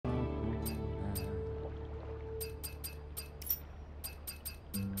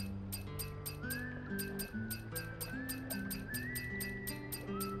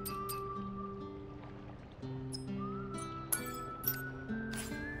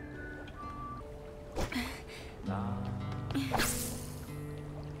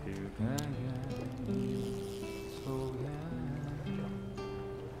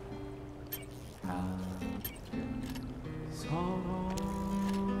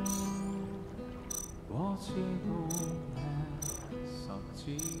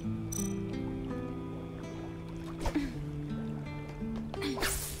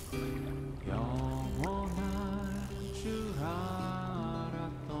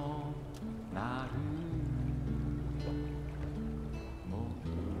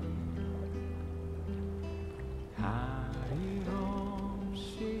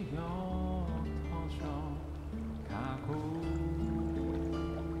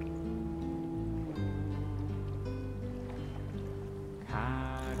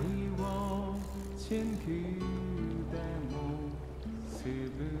그대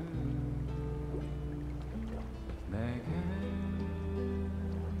모습은 내게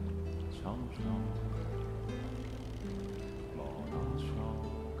점점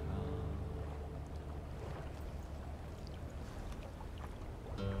멀어져가.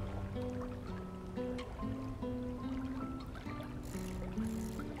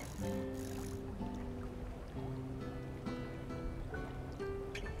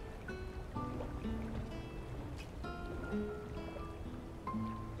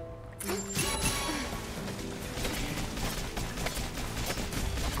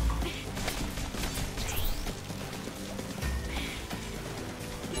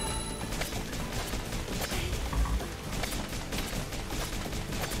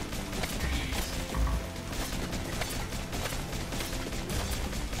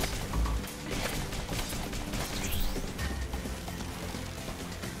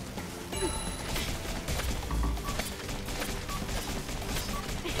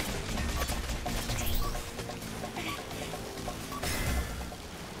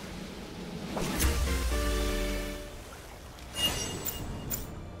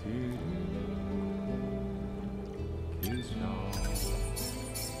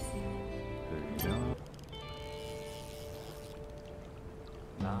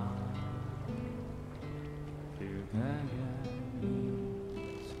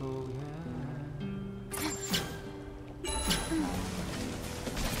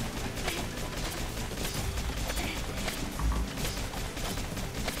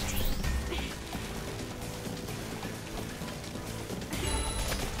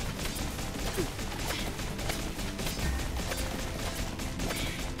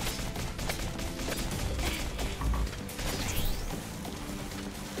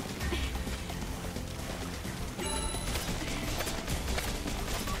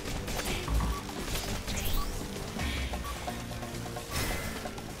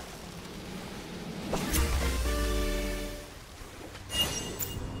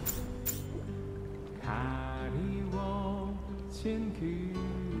 가리워진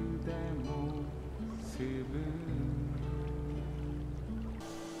그대 모습은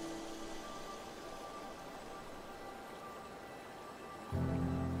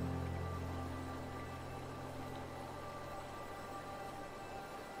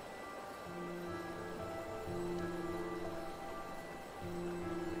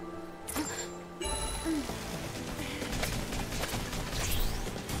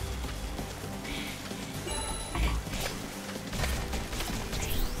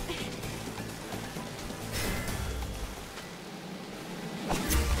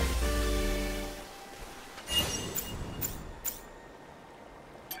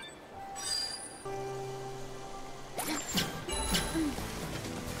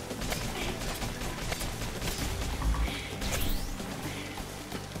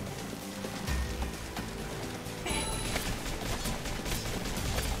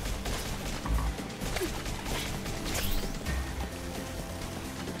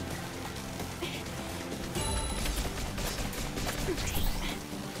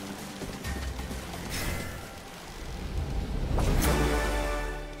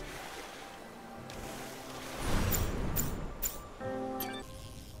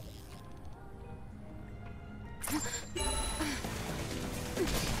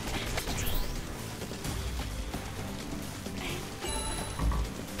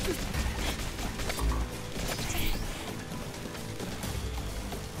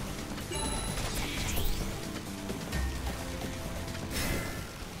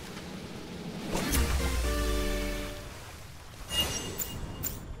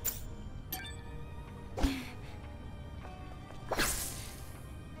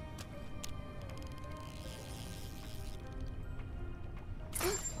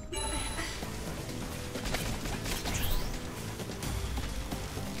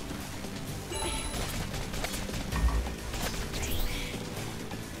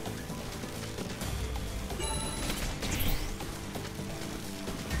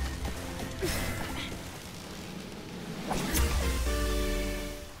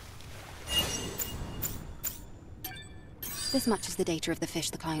This matches the data of the fish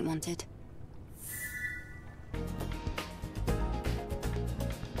the client wanted.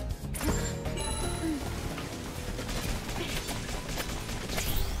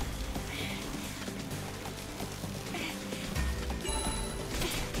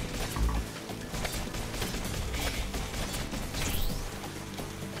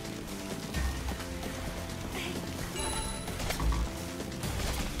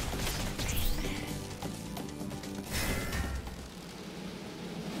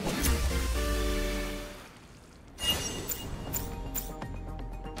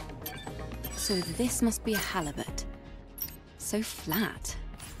 So this must be a halibut. So flat.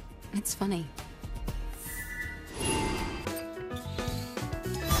 It's funny.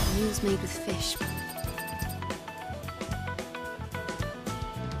 Meals made with fish.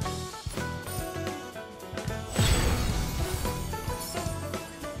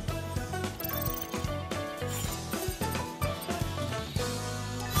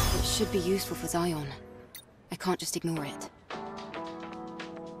 It should be useful for Zion. I can't just ignore it.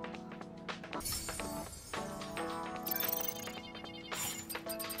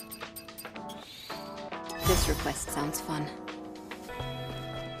 This request sounds fun.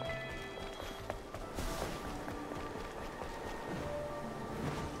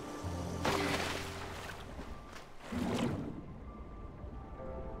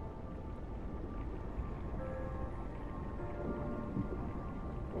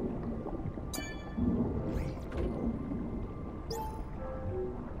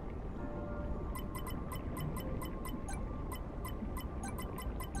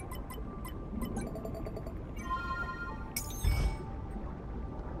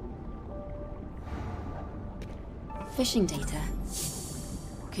 Fishing data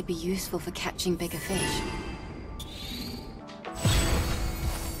could be useful for catching bigger fish.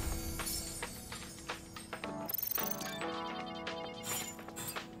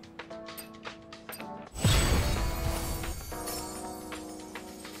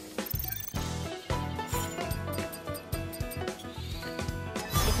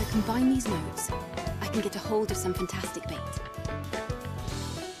 If I combine these notes, I can get a hold of some fantastic bait.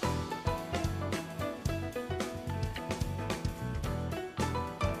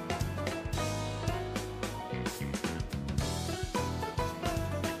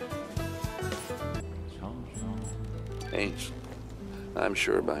 Angel, I'm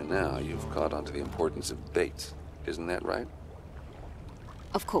sure by now you've caught on to the importance of bait. Isn't that right?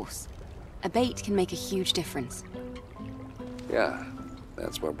 Of course. A bait can make a huge difference. Yeah,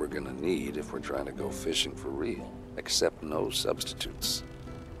 that's what we're gonna need if we're trying to go fishing for real. Except no substitutes.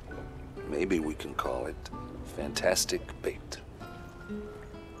 Maybe we can call it fantastic bait.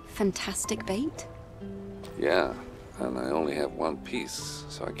 Fantastic bait? Yeah, and I only have one piece,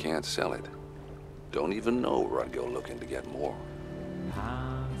 so I can't sell it. Don't even know where I'd go looking to get more.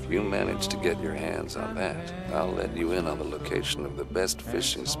 If you manage to get your hands on that, I'll let you in on the location of the best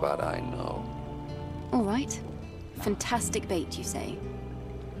fishing spot I know. All right. Fantastic bait, you say?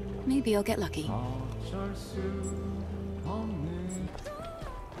 Maybe I'll get lucky.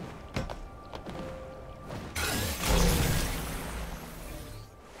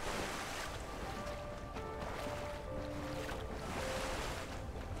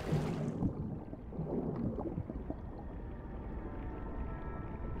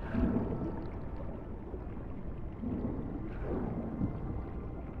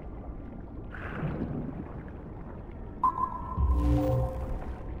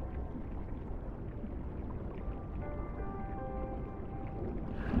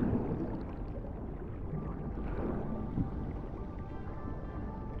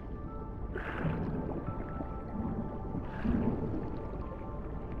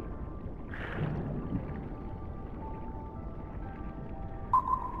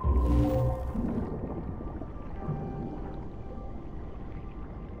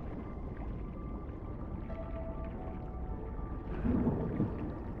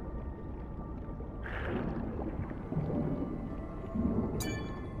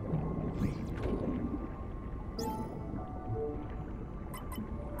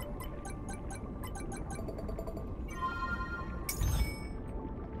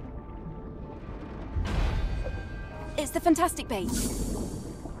 It's the fantastic bait.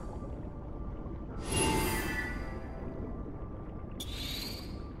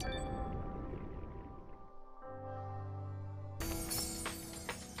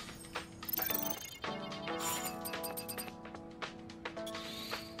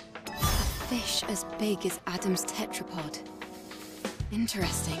 A fish as big as Adam's tetrapod.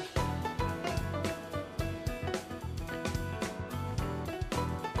 Interesting.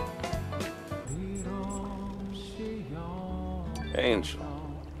 Angel,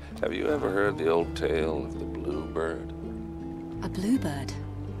 have you ever heard the old tale of the bluebird? A bluebird?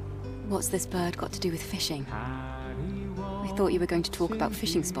 What's this bird got to do with fishing? I thought you were going to talk about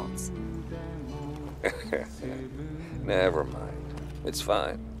fishing spots. Never mind. It's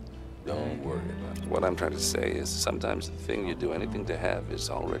fine. Don't worry about it. What I'm trying to say is sometimes the thing you do anything to have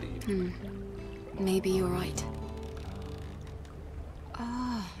is already... Maybe you're right.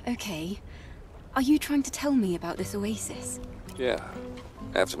 Ah, okay. Are you trying to tell me about this oasis? Yeah.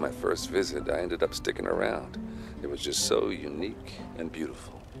 After my first visit, I ended up sticking around. It was just so unique and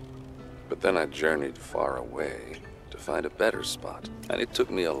beautiful. But then I journeyed far away to find a better spot. And it took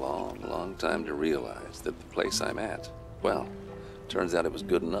me a long, long time to realize that the place I'm at, well, turns out it was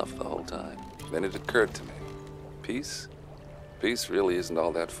good enough the whole time. Then it occurred to me, peace? Peace really isn't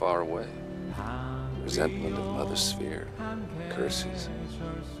all that far away. Resentment of Mother Sphere, curses.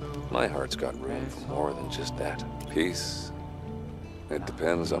 My heart's got room for more than just that. Peace? It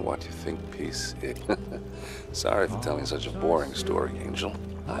depends on what you think peace is. Sorry for telling such a boring story, Angel.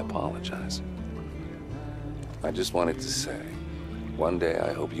 I apologize. I just wanted to say, one day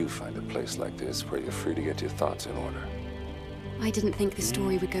I hope you find a place like this where you're free to get your thoughts in order. I didn't think the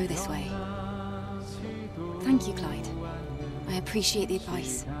story would go this way. Thank you, Clyde. I appreciate the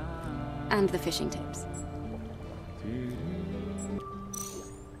advice. And the fishing tips.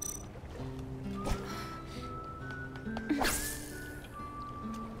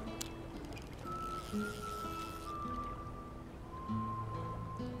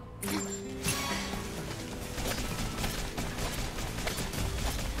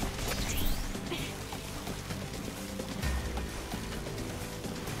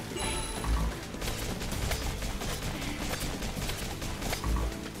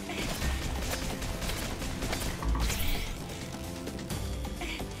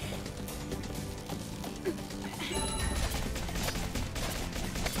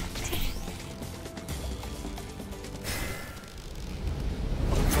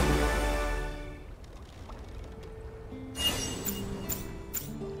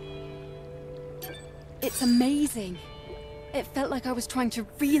 It's amazing. It felt like I was trying to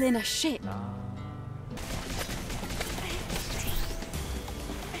reel in a ship.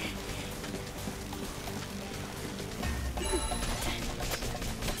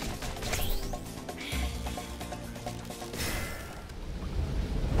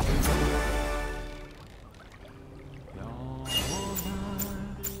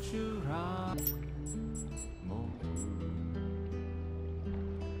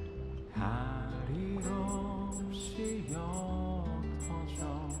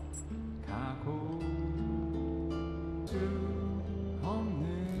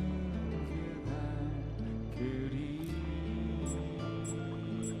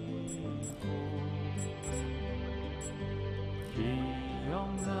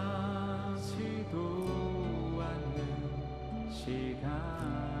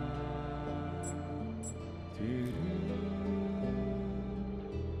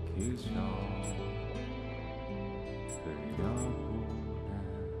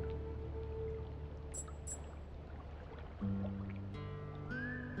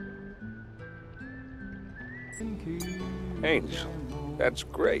 Angel, that's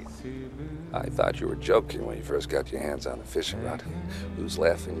great. I thought you were joking when you first got your hands on the fishing rod. Who's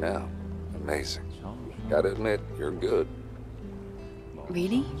laughing now? Amazing. Gotta admit, you're good.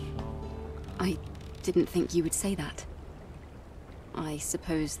 Really? I didn't think you would say that. I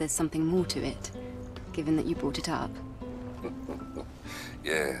suppose there's something more to it, given that you brought it up.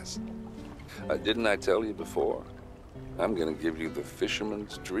 Yes. Didn't I tell you before? I'm gonna give you the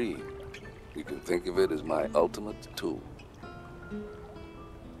fisherman's dream. You can think of it as my ultimate tool.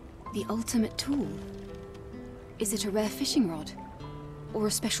 The ultimate tool? Is it a rare fishing rod? Or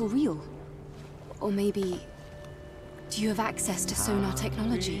a special reel? Or maybe... do you have access to sonar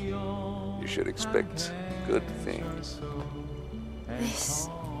technology? You should expect good things. This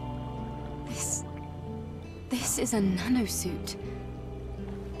is a nanosuit.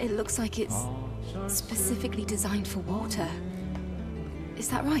 It looks like it's specifically designed for water. Is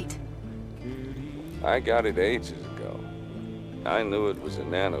that right? I got it ages ago. I knew it was a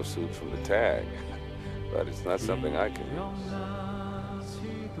nanosuit from the tag, but it's not something I can use.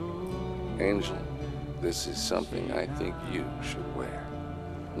 Angel, this is something I think you should wear.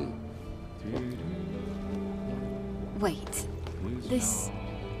 Wait, this...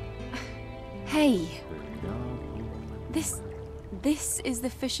 Hey! This is the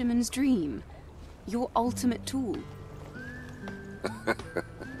fisherman's dream. Your ultimate tool.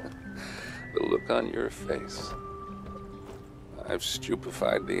 The look on your face. I've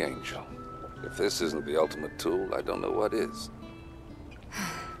stupefied the Angel. If this isn't the ultimate tool, I don't know what is.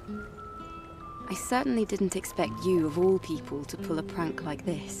 I certainly didn't expect you, of all people, to pull a prank like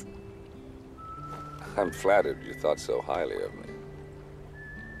this. I'm flattered you thought so highly of me.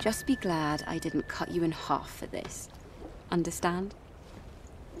 Just be glad I didn't cut you in half for this. Understand?